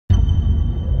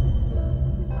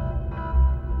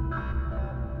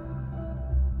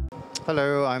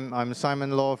Hello, I'm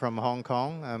Simon Law from Hong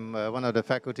Kong. I'm one of the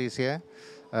faculties here.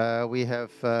 We have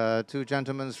two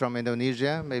gentlemen from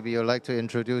Indonesia. Maybe you'd like to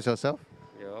introduce yourself?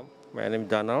 Yeah, my name is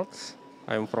Donald.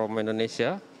 I'm from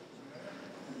Indonesia.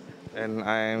 And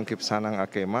I'm Kipsanang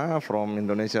Akema from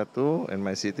Indonesia too, and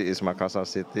my city is Makassar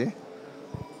City.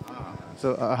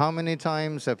 So how many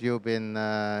times have you been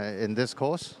in this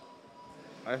course?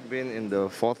 I've been in the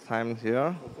fourth time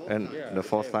here, and the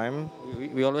fourth time.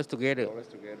 We always together. Always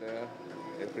together.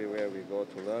 Everywhere we go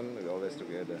to learn, we're always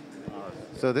together.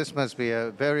 So this must be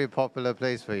a very popular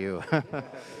place for you.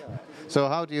 So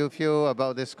how do you feel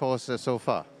about this course so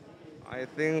far? I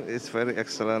think it's very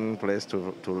excellent place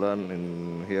to learn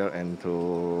in here and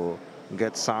to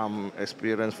get some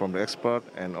experience from the expert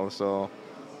and also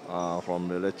from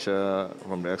the lecture,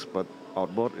 from the expert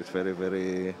outboard. It's very,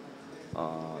 very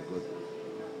good.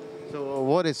 So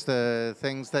what is the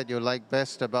things that you like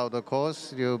best about the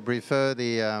course? Do you prefer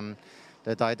the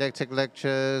didactic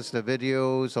lectures, the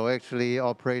videos, or actually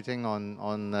operating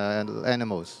on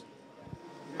animals?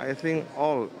 I think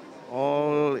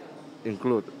all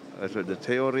include the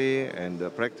theory and the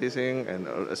practicing and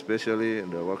especially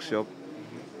the workshop.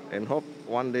 And hope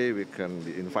one day we can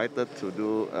be invited to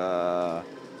do a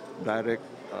direct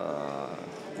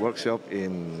workshop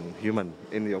in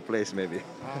your place maybe.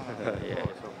 Yeah.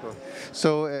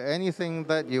 So anything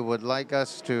that you would like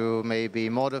us to maybe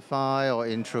modify or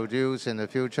introduce in the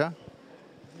future?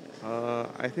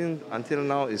 I think until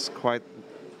now is quite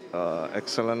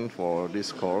excellent for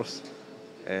this course,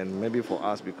 and maybe for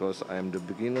us because I am the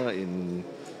beginner in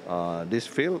this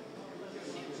field.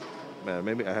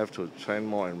 Maybe I have to train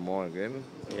more and more again.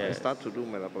 Yeah. I start to do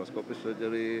my laparoscopic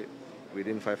surgery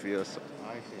within 5 years.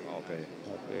 I see. Okay.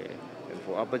 And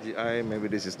for upper GI, maybe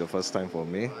this is the first time for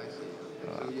me.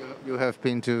 So you have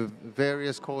been to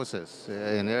various courses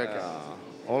in AITS?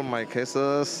 All my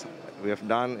cases we have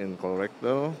done in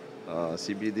colorectal,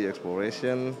 CBD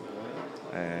exploration,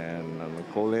 and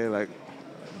chole, like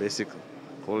basic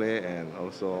chole, and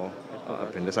also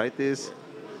appendicitis,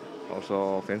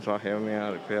 also ventral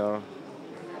hernia repair,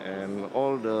 and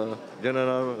all the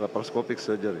general laparoscopic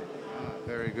surgery.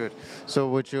 Very good. So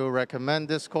would you recommend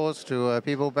this course to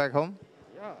people back home?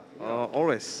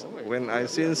 Always. When I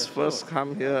since first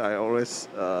come here, I always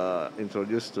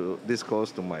introduce to this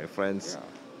course to my friends.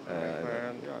 Right.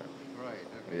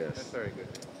 Okay. Yes. That's very good.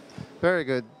 Very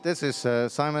good. This is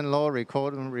Simon Law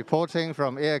reporting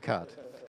from AITS.